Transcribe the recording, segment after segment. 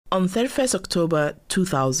On 31st October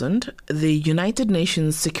 2000, the United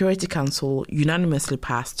Nations Security Council unanimously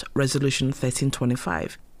passed Resolution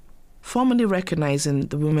 1325, formally recognizing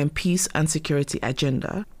the Women, Peace and Security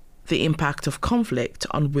Agenda, the impact of conflict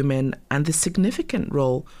on women, and the significant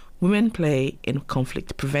role women play in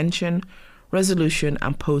conflict prevention, resolution,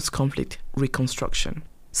 and post-conflict reconstruction.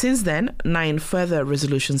 Since then, 9 further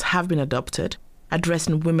resolutions have been adopted,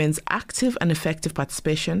 addressing women's active and effective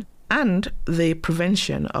participation and the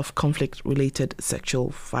prevention of conflict-related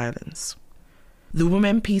sexual violence. The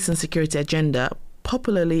Women, Peace and Security Agenda,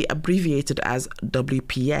 popularly abbreviated as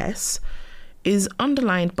WPS, is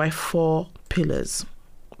underlined by 4 pillars: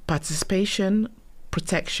 participation,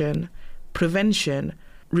 protection, prevention,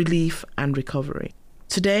 relief, and recovery.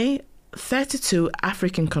 Today, 32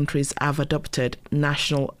 African countries have adopted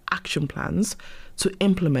national action plans to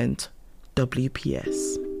implement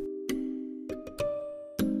WPS.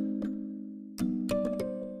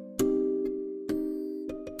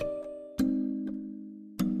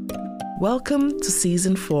 Welcome to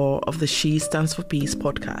Season 4 of the She Stands for Peace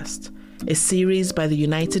podcast, a series by the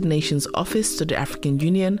United Nations Office to the African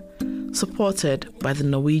Union, supported by the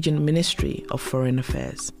Norwegian Ministry of Foreign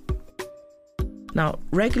Affairs. Now,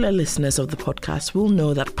 regular listeners of the podcast will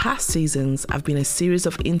know that past seasons have been a series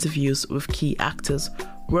of interviews with key actors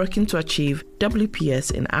working to achieve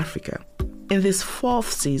WPS in Africa. In this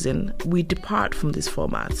 4th season, we depart from this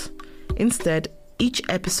format. Instead, each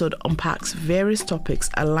episode unpacks various topics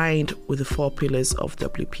aligned with the 4 pillars of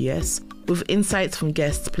WPS, with insights from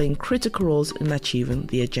guests playing critical roles in achieving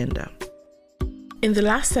the agenda. In the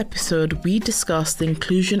last episode, we discussed the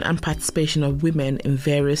inclusion and participation of women in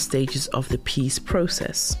various stages of the peace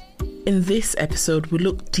process. In this episode, we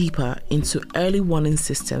look deeper into early warning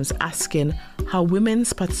systems, asking how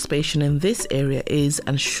women's participation in this area is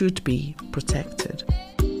and should be protected.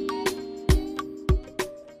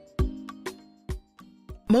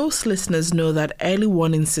 Most listeners know that early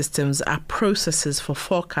warning systems are processes for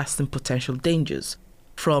forecasting potential dangers,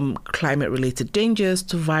 from climate-related dangers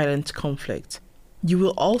to violent conflict. You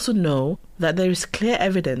will also know that there is clear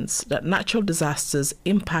evidence that natural disasters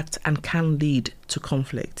impact and can lead to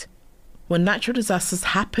conflict. When natural disasters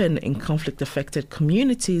happen in conflict-affected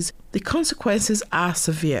communities, the consequences are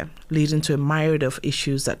severe, leading to a myriad of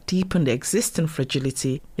issues that deepen the existing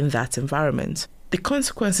fragility in that environment. The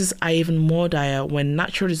consequences are even more dire when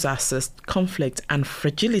natural disasters, conflict, and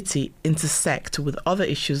fragility intersect with other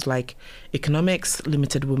issues like economics,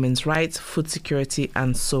 limited women's rights, food security,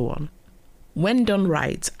 and so on. When done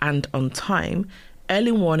right and on time,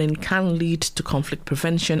 early warning can lead to conflict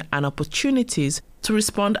prevention and opportunities to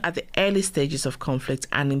respond at the early stages of conflict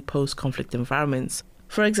and in post-conflict environments,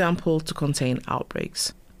 for example, to contain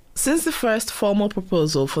outbreaks. Since the first formal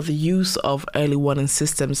proposal for the use of early warning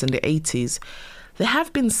systems in the 80s, there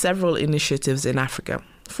have been several initiatives in Africa.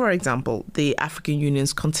 For example, the African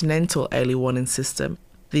Union's Continental Early Warning System,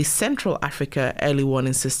 the Central Africa Early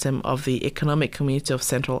Warning System of the Economic Community of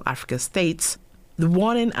Central Africa States, the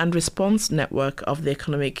Warning and Response Network of the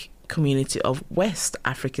Economic Community of West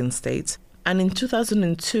African States, and in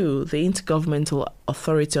 2002, the Intergovernmental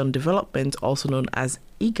Authority on Development, also known as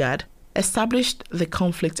IGAD, established the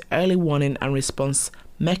Conflict Early Warning and Response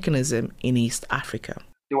Mechanism in East Africa.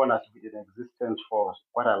 C1 has been in existence for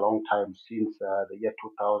quite a long time, since the year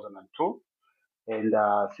 2002. And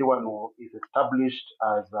C1 is established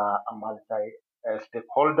as a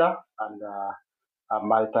multi-stakeholder and a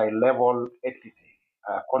multi-level entity,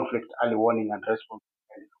 conflict early warning and response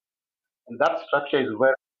mechanism. And that structure is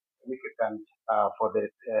very significant for the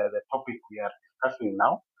topic we are discussing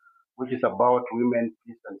now, which is about women,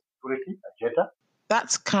 peace and security agenda.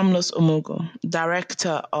 That's Camlus Omogo,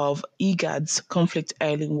 Director of IGAD's Conflict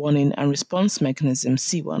Early Warning and Response Mechanism,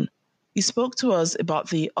 C1. He spoke to us about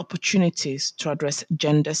the opportunities to address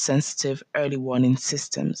gender-sensitive early warning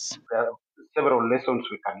systems. There are several lessons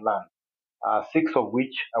we can learn, 6 of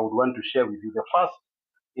which I would want to share with you. The first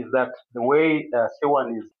is that the way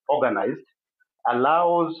C1 is organized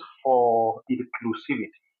allows for inclusivity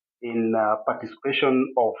in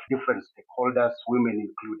participation of different stakeholders, women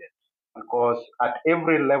included. Because at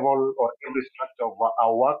every level or every structure of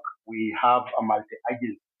our work, we have a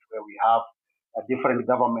multi-agency where we have different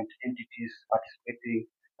government entities participating,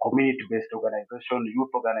 community-based organization,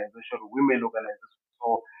 youth organization, women organization.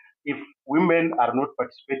 So if women are not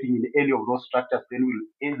participating in any of those structures, then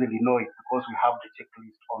we'll easily know it because we have the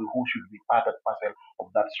checklist on who should be part and parcel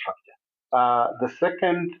of that structure. The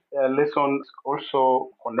second lesson is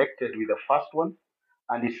also connected with the first one,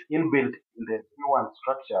 and is inbuilt in the C1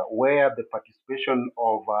 structure, where the participation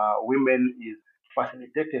of women is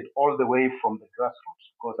facilitated all the way from the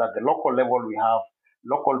grassroots. Because at the local level, we have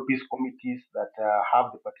local peace committees that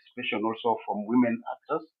have the participation also from women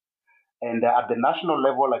actors. And at the national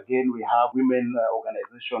level, again, we have women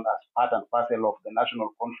organizations as part and parcel of the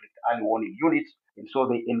national conflict early warning units. And so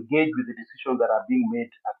they engage with the decisions that are being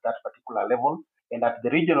made at that particular level. And at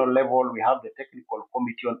the regional level, we have the technical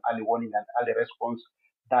committee on early warning and early response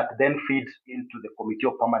that then feeds into the committee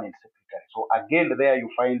of permanent secretary. So again, there you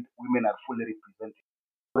find women are fully represented.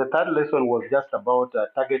 The third lesson was just about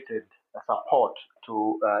targeted support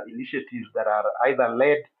to initiatives that are either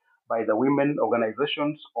led by the women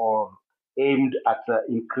organizations or aimed at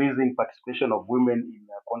increasing participation of women in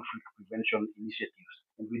conflict prevention initiatives.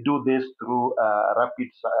 And we do this through Rapid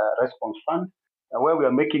Response Fund, where we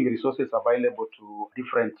are making resources available to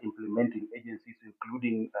different implementing agencies,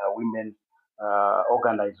 including women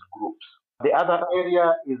organized groups. The other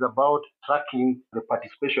area is about tracking the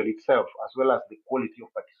participation itself as well as the quality of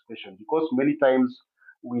participation, because many times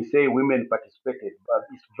we say women participated, but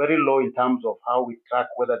it's very low in terms of how we track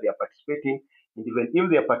whether they are participating, and even if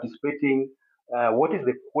they are participating, what is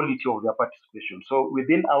the quality of their participation. So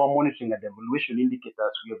within our monitoring and evaluation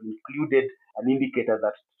indicators, we have included an indicator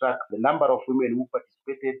that tracks the number of women who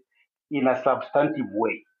participated in a substantive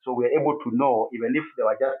way. So we're able to know, even if there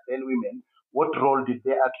were just 10 women, what role did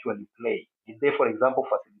they actually play? Did they, for example,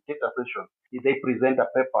 facilitate a session? Did they present a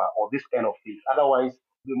paper or this kind of things? Otherwise,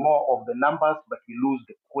 the more of the numbers, but we lose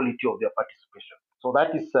the quality of their participation. So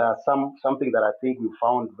that is something that I think we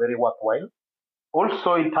found very worthwhile.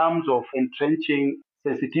 Also, in terms of entrenching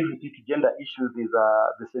sensitivity to gender issues, is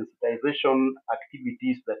the sensitization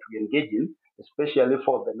activities that we engage in, especially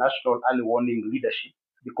for the national early warning leadership,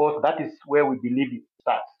 because that is where we believe it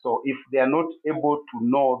starts. So if they are not able to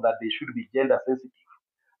know that they should be gender sensitive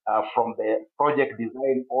from the project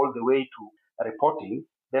design all the way to reporting,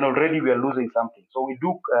 then already we are losing something. So we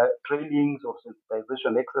do trainings or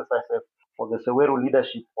sensitization exercises for the Sewero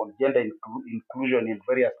leadership on gender inclusion in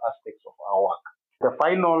various aspects of our work. The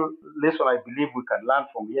final lesson I believe we can learn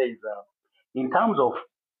from here is in terms of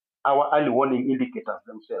our early warning indicators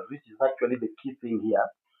themselves, which is actually the key thing here.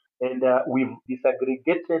 And we've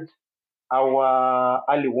disaggregated our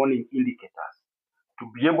early warning indicators to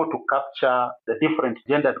be able to capture the different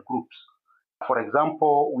gendered groups. For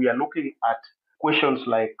example, we are looking at questions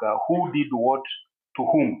like who did what to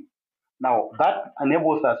whom. Now, that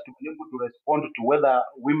enables us to be able to respond to whether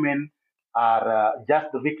women are just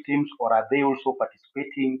the victims or are they also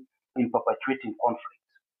participating in perpetuating conflict.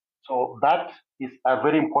 So that is a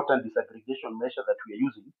very important disaggregation measure that we are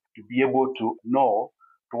using to be able to know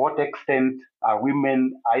to what extent are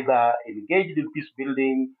women either engaged in peace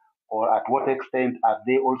building, or at what extent are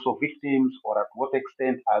they also victims, or at what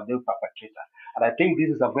extent are they perpetrators. And I think this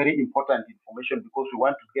is a very important information because we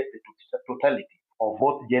want to get the totality of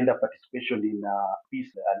both gender participation in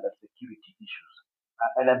peace and security issues.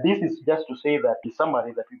 And this is just to say that, in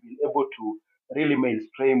summary, that we've been able to really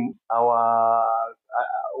mainstream our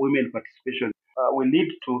women participation. We need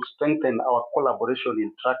to strengthen our collaboration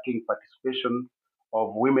in tracking participation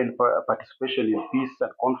of women participation in peace and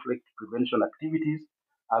conflict prevention activities,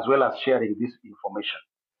 as well as sharing this information.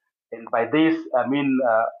 And by this, I mean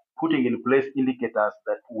putting in place indicators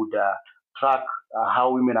that would track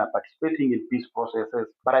how women are participating in peace processes.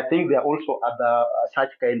 But I think there are also other such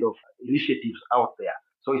kind of initiatives out there.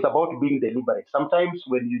 So it's about being deliberate. Sometimes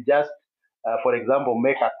when you just, for example,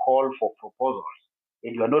 make a call for proposals,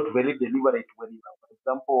 and you are not very deliberate when you are, for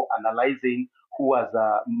example, analyzing who has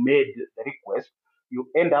made the request, you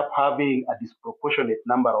end up having a disproportionate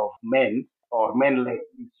number of men or men-led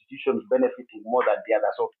institutions benefiting more than the other.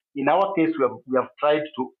 So in our case, we have tried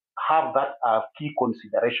to have that key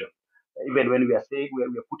consideration. Even when we are saying we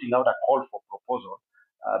are putting out a call for proposal,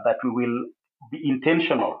 that we will be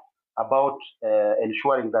intentional about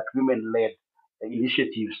ensuring that women-led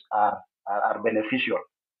initiatives are beneficial.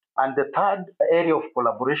 And the third area of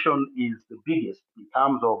collaboration is the biggest in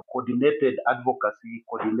terms of coordinated advocacy,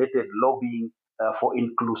 coordinated lobbying for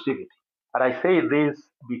inclusivity. And I say this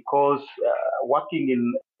because working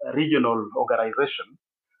in a regional organization,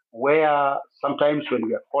 where sometimes when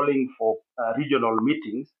we are calling for regional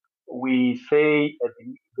meetings, we say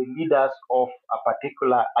the leaders of a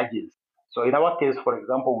particular agency. So in our case, for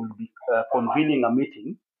example, we'll be convening a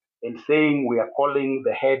meeting and saying we are calling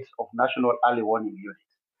the heads of national early warning units.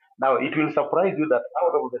 Now, it will surprise you that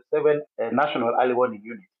out of the 7 national early warning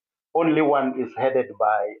units, only one is headed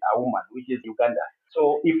by a woman, which is Uganda.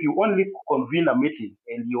 So if you only convene a meeting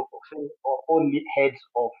and you say only heads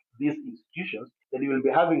of these institutions, then you will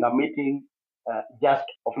be having a meeting just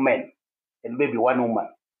of men and maybe one woman.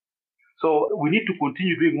 So we need to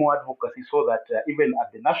continue doing more advocacy so that even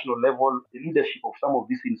at the national level, the leadership of some of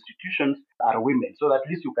these institutions are women, so that at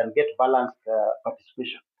least you can get balanced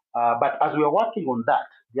participation. But as we are working on that,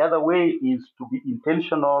 the other way is to be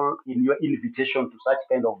intentional in your invitation to such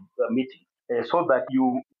kind of meetings, so that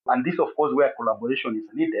you, and this of course where collaboration is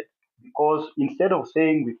needed, because instead of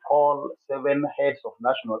saying we call 7 heads of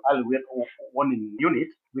national early warning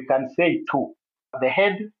units, we can say 2. The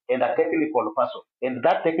head and a technical person. And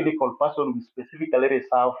that technical person will specifically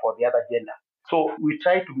reserve for the other gender. So we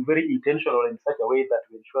try to be very intentional in such a way that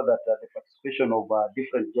we ensure that the participation of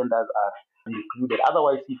different genders are included.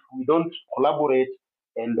 Otherwise, if we don't collaborate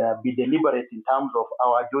and be deliberate in terms of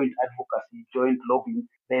our joint advocacy, joint lobbying,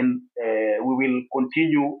 then we will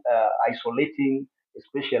continue isolating,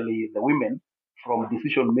 especially the women, from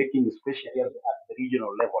decision making, especially at the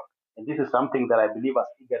regional level. And this is something that I believe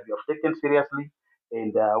as IGAD we have taken seriously.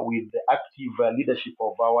 And with the active leadership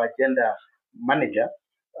of our gender manager,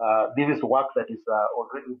 this is work that is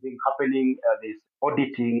already been happening. There's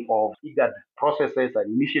auditing of IGAD processes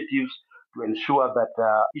and initiatives to ensure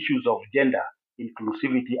that issues of gender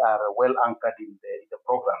inclusivity are well anchored in the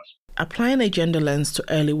programs. Applying a gender lens to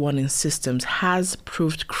early warning systems has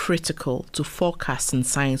proved critical to forecasting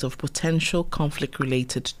signs of potential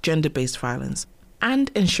conflict-related gender-based violence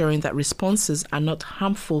and ensuring that responses are not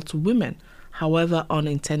harmful to women, however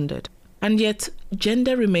unintended. And yet,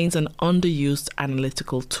 gender remains an underused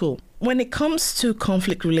analytical tool. When it comes to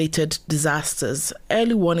conflict-related disasters,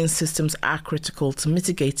 early warning systems are critical to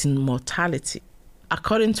mitigating mortality.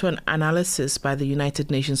 According to an analysis by the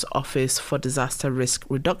United Nations Office for Disaster Risk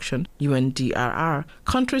Reduction, UNDRR,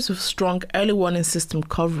 countries with strong early warning system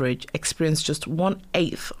coverage experience just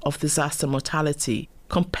 1/8 of disaster mortality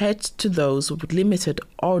compared to those with limited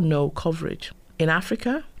or no coverage. In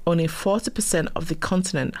Africa, only 40% of the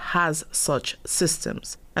continent has such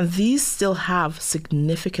systems, and these still have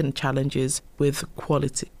significant challenges with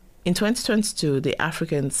quality. In 2022, the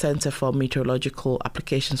African Center for Meteorological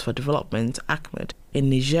Applications for Development, ACMED, in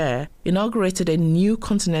Niger, inaugurated a new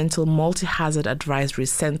continental multi-hazard advisory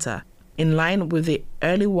center in line with the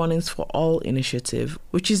Early Warnings for All initiative,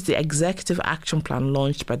 which is the executive action plan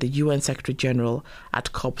launched by the UN Secretary General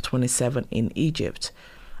at COP27 in Egypt.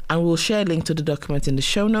 And we'll share a link to the document in the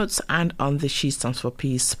show notes and on the She Stands for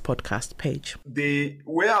Peace podcast page. The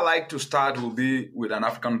way I like to start will be with an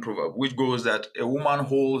African proverb, which goes that a woman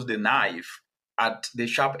holds the knife at the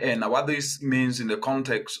sharp end. Now, what this means in the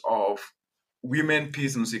context of women,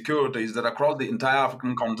 peace, and security is that across the entire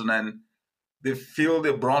African continent, they feel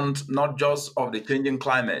the brunt not just of the changing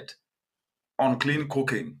climate, unclean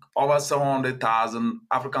cooking. Over 700,000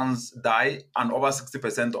 Africans die, and over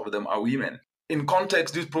 60% of them are women. In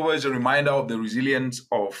context, this provides a reminder of the resilience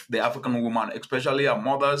of the African woman, especially our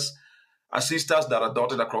mothers, our sisters that are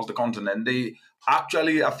dotted across the continent. They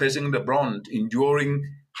actually are facing the brunt, enduring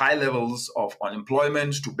high levels of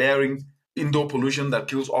unemployment to bearing indoor pollution that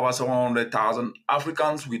kills over 700,000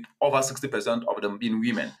 Africans, with over 60% of them being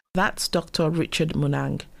women. That's Dr. Richard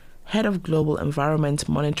Munang, Head of Global Environment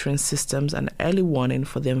Monitoring Systems and Early Warning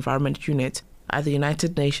for the Environment Unit at the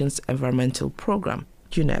United Nations Environmental Programme,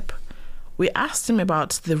 UNEP. We asked him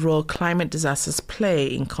about the role climate disasters play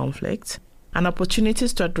in conflict and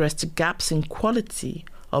opportunities to address the gaps in quality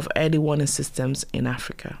of early warning systems in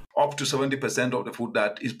Africa. Up to 70% of the food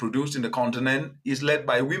that is produced in the continent is led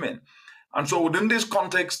by women. And so within this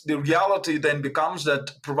context, the reality then becomes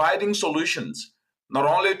that providing solutions, not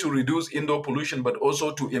only to reduce indoor pollution, but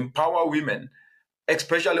also to empower women,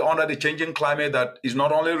 especially under the changing climate that is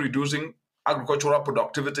not only reducing agricultural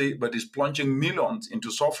productivity, but is plunging millions into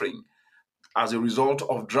suffering as a result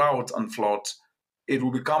of drought and floods. It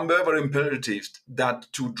will become very, very imperative that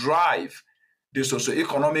to drive the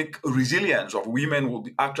socio-economic resilience of women will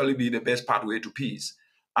actually be the best pathway to peace.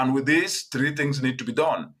 And with this, 3 things need to be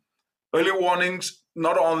done. Early warnings,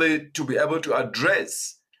 not only to be able to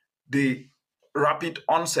address the rapid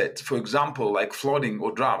onset, for example, like flooding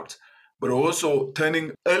or drought, but also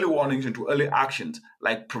turning early warnings into early actions,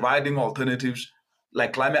 like providing alternatives,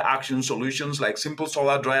 like climate action solutions, like simple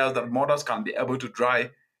solar dryers that mothers can be able to dry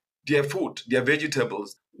their food, their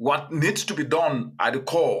vegetables. What needs to be done at the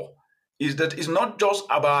core is that it's not just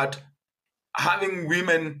about having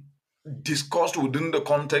women discussed within the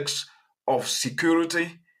context of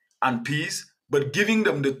security and peace, but giving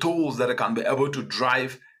them the tools that they can be able to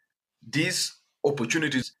drive these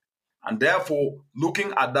opportunities. And therefore,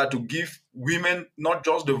 looking at that to give women not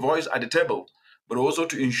just the voice at the table, but also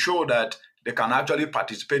to ensure that they can actually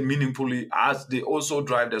participate meaningfully as they also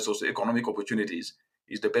drive their socio-economic opportunities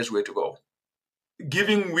is the best way to go.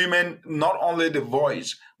 Giving women not only the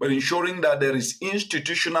voice, but ensuring that there is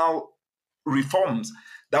institutional reforms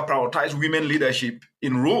that prioritize women leadership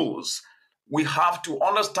in roles, we have to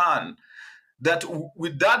understand that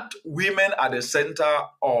with that women at the center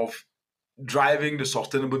of driving the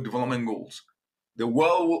sustainable development goals, the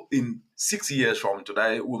world in 6 years from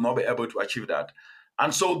today will not be able to achieve that.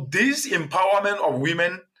 And so this empowerment of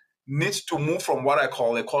women needs to move from what I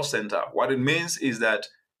call a cost center. What it means is that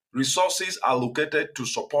resources allocated to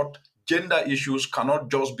support gender issues cannot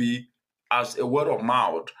just be as a word of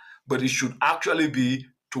mouth, but it should actually be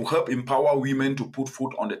to help empower women to put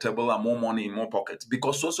food on the table and more money in more pockets,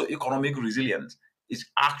 because socio-economic resilience is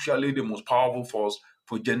actually the most powerful force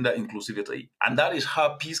for gender inclusivity. And that is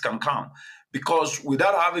how peace can come. Because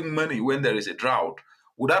without having money when there is a drought,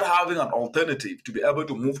 without having an alternative to be able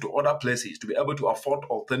to move to other places, to be able to afford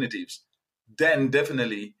alternatives, then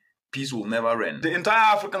definitely peace will never reign. The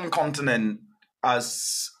entire African continent,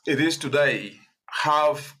 as it is today,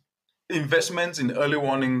 have investments in early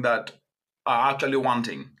warning that are actually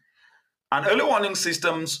wanting. And early warning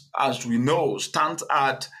systems, as we know, stand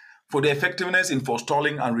out for the effectiveness in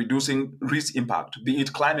forestalling and reducing risk impact, be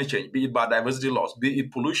it climate change, be it biodiversity loss, be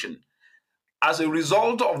it pollution. As a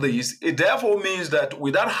result of this, it therefore means that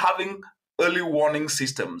without having early warning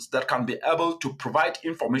systems that can be able to provide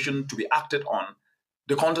information to be acted on,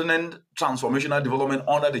 the continent transformational development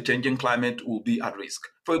under the changing climate will be at risk.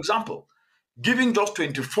 For example, giving just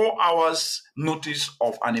 24 hours notice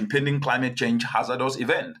of an impending climate change hazardous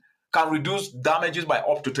event can reduce damages by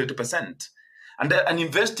up to 30%. And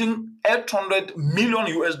investing $800 million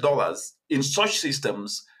in such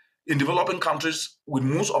systems in developing countries, with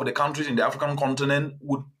most of the countries in the African continent,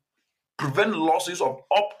 would prevent losses of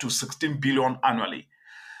up to 16 billion annually.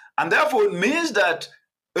 And therefore, it means that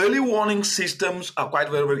early warning systems are quite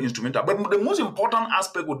very, very instrumental. But the most important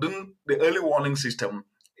aspect within the early warning system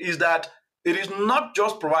is that it is not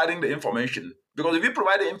just providing the information. Because if you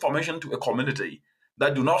provide the information to a community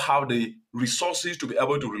that do not have the resources to be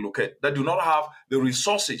able to relocate, that do not have the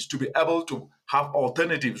resources to be able to have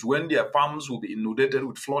alternatives when their farms will be inundated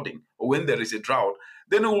with flooding or when there is a drought,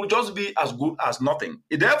 then it will just be as good as nothing.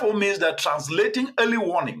 It therefore means that translating early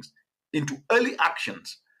warnings into early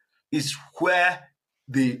actions is where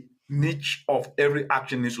the niche of every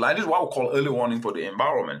action is like. This is what we call early warning for the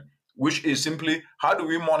environment, which is simply how do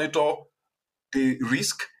we monitor the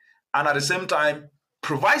risk and at the same time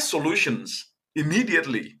provide solutions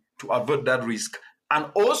immediately to avert that risk, and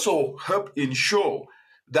also help ensure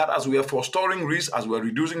that as we are forestalling risk, as we are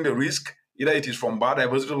reducing the risk, either it is from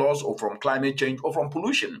biodiversity loss or from climate change or from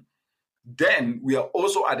pollution, then we are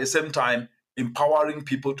also at the same time empowering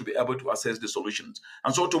people to be able to assess the solutions.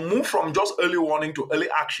 And so to move from just early warning to early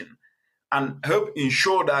action and help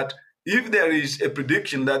ensure that if there is a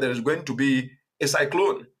prediction that there is going to be a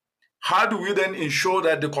cyclone, how do we then ensure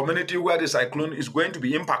that the community where the cyclone is going to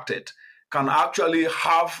be impacted can actually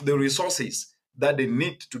have the resources that they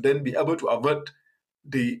need to then be able to avert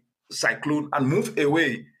the cyclone and move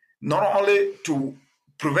away, not only to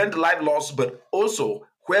prevent life loss, but also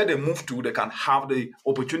where they move to, they can have the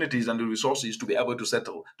opportunities and the resources to be able to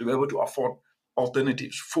settle, to be able to afford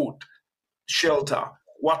alternatives, food, shelter,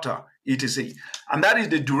 water, etc. And that is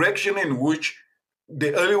the direction in which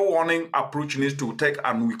the early warning approach needs to take,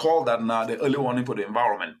 and we call that now the early warning for the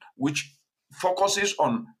environment, which focuses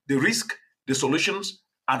on the risk, the solutions,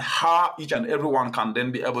 and how each and everyone can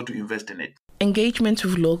then be able to invest in it. Engagement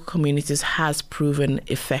with local communities has proven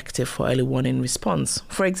effective for early warning response.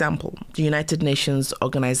 For example, the United Nations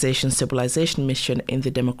Organization Stabilization Mission in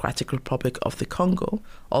the Democratic Republic of the Congo,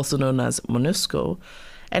 also known as MONUSCO,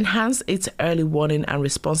 enhanced its early warning and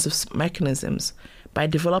responsive mechanisms by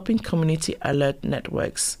developing community alert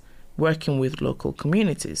networks, working with local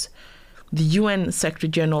communities. The UN Secretary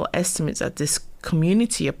General estimates that this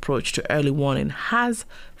community approach to early warning has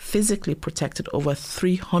physically protected over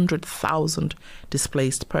 300,000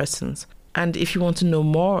 displaced persons. And if you want to know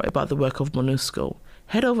more about the work of MONUSCO,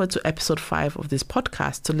 head over to episode 5 of this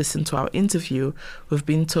podcast to listen to our interview with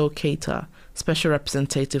Binto Keita, Special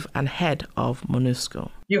Representative and Head of MONUSCO.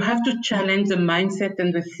 You have to challenge the mindset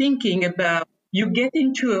and the thinking about you get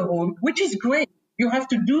into a home, which is great. You have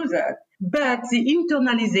to do that. But the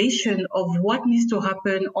internalization of what needs to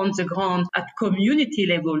happen on the ground at community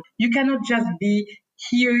level, you cannot just be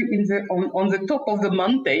here on the top of the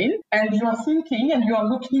mountain and you are thinking and you are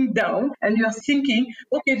looking down and you are thinking,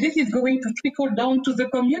 okay, this is going to trickle down to the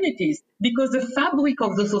communities, because the fabric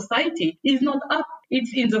of the society is not up.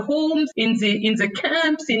 It's in the homes, in the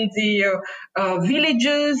camps, in the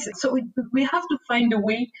villages. So we have to find a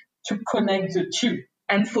way to connect the two.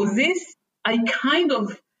 And for this, I kind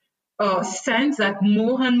of sense that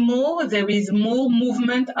more and more there is more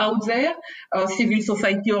movement out there, civil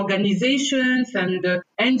society organizations and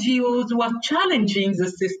NGOs who are challenging the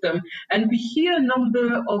system. And we hear a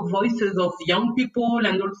number of voices of young people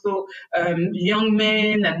and also young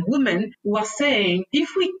men and women who are saying, if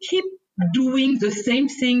we keep doing the same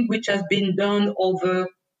thing which has been done over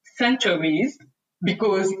centuries,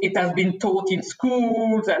 because it has been taught in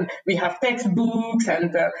schools and we have textbooks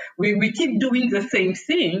and we keep doing the same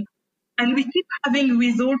thing, and we keep having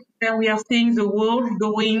results where we are seeing the world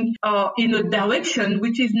going in a direction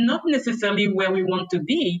which is not necessarily where we want to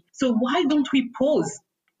be. So why don't we pause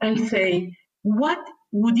and say, what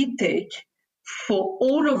would it take for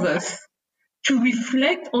all of us to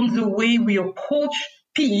reflect on the way we approach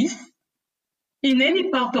peace in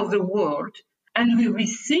any part of the world, and we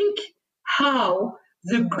rethink how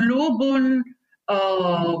the global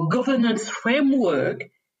governance framework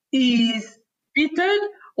is fitted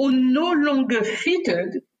or no longer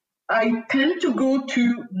fitted. I tend to go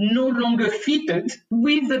to no longer fitted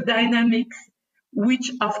with the dynamics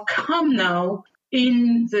which have come now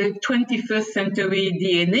in the 21st century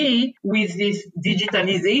DNA with this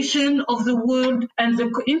digitalization of the world and the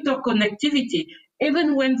interconnectivity.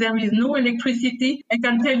 Even when there is no electricity, I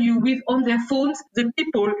can tell you on their phones, the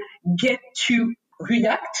people get to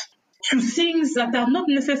react to things that are not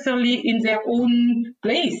necessarily in their own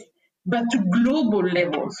place, but to global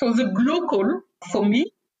level. So the global, for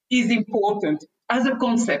me, is important as a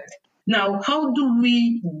concept. Now, how do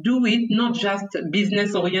we do it? Not just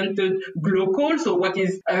business-oriented global, so what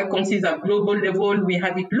is considered global level, we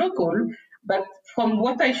have it local, but from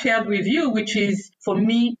what I shared with you, which is, for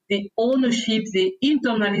me, the ownership, the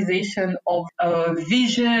internalization of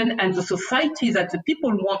vision and the society that the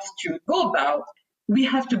people want to go about, we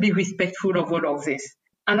have to be respectful of all of this.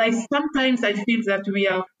 And sometimes I feel that we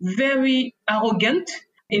are very arrogant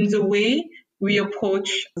in the way we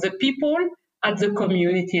approach the people at the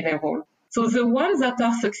community level. So the ones that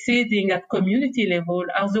are succeeding at community level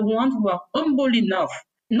are the ones who are humble enough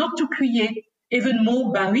not to create even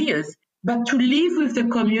more barriers, but to live with the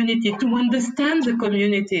community, to understand the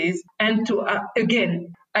communities, and to,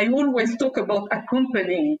 again, I always talk about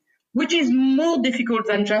accompanying, which is more difficult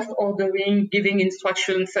than just ordering, giving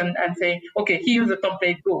instructions and saying, okay, here's the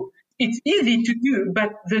template, go. It's easy to do,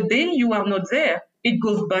 but the day you are not there, it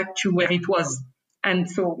goes back to where it was. And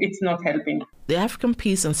so it's not helping. The African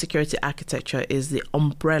Peace and Security Architecture is the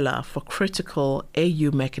umbrella for critical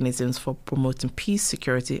AU mechanisms for promoting peace,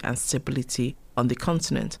 security, and stability on the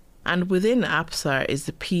continent. And within APSAR is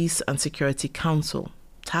the Peace and Security Council,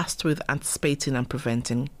 tasked with anticipating and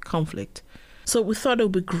preventing conflict. So we thought it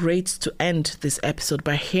would be great to end this episode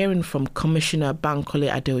by hearing from Commissioner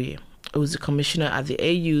Bankole Adeoye, who is the Commissioner at the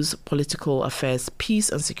AU's Political Affairs,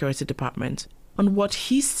 Peace and Security Department, on what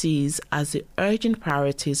he sees as the urgent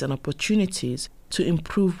priorities and opportunities to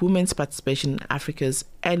improve women's participation in Africa's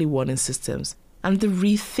early warning systems and the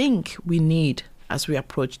rethink we need as we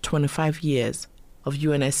approach 25 years of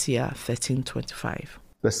UNSCR 1325.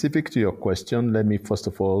 Specific to your question, let me first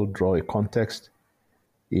of all draw a context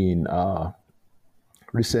in a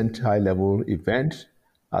recent high-level event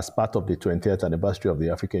as part of the 20th anniversary of the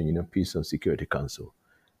African Union Peace and Security Council,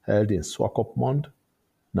 held in Swakopmund,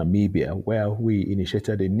 Namibia, where we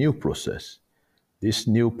initiated a new process. This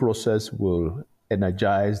new process will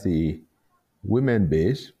energize the women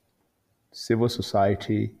base, civil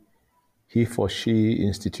society, he for she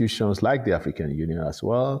institutions like the African Union as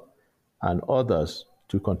well, and others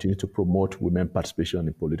to continue to promote women participation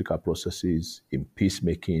in political processes, in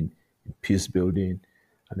peacemaking, in peace building,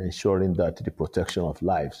 and ensuring that the protection of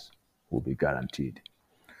lives will be guaranteed.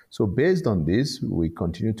 So based on this, we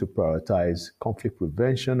continue to prioritize conflict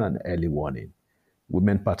prevention and early warning.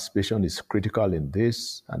 Women participation is critical in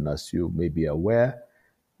this, and as you may be aware,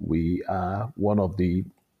 we are one of the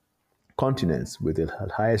continents with the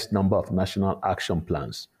highest number of national action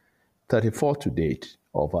plans. 34 to date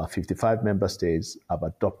of our 55 member states have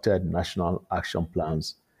adopted national action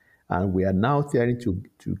plans, and we are now trying to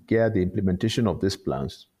gear the implementation of these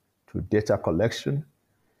plans to data collection,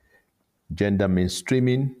 gender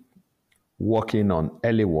mainstreaming, working on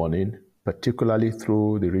early warning, particularly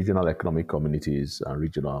through the regional economic communities and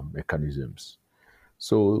regional mechanisms.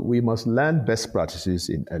 So we must learn best practices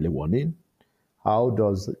in early warning. How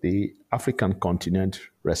does the African continent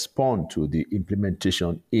respond to the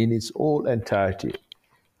implementation in its whole entirety?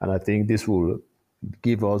 And I think this will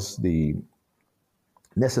give us the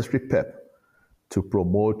necessary pep to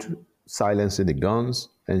promote silencing the guns,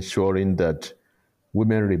 ensuring that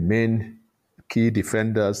women remain key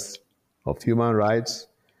defenders of human rights,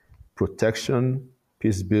 protection,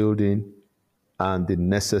 peace building, and the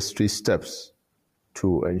necessary steps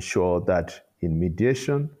to ensure that in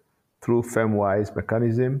mediation, through FemWise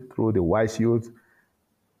mechanism, through the Wise Youth,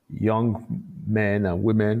 young men and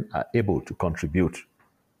women are able to contribute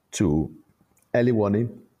to early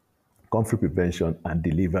warning, conflict prevention, and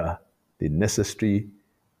deliver the necessary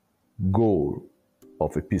goal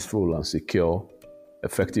of a peaceful and secure,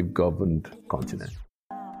 effective governed continent.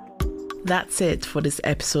 That's it for this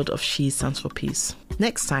episode of She Stands for Peace.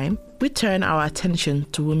 Next time, we turn our attention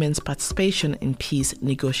to women's participation in peace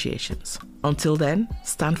negotiations. Until then,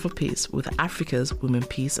 stand for peace with Africa's Women,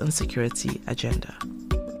 Peace and Security agenda.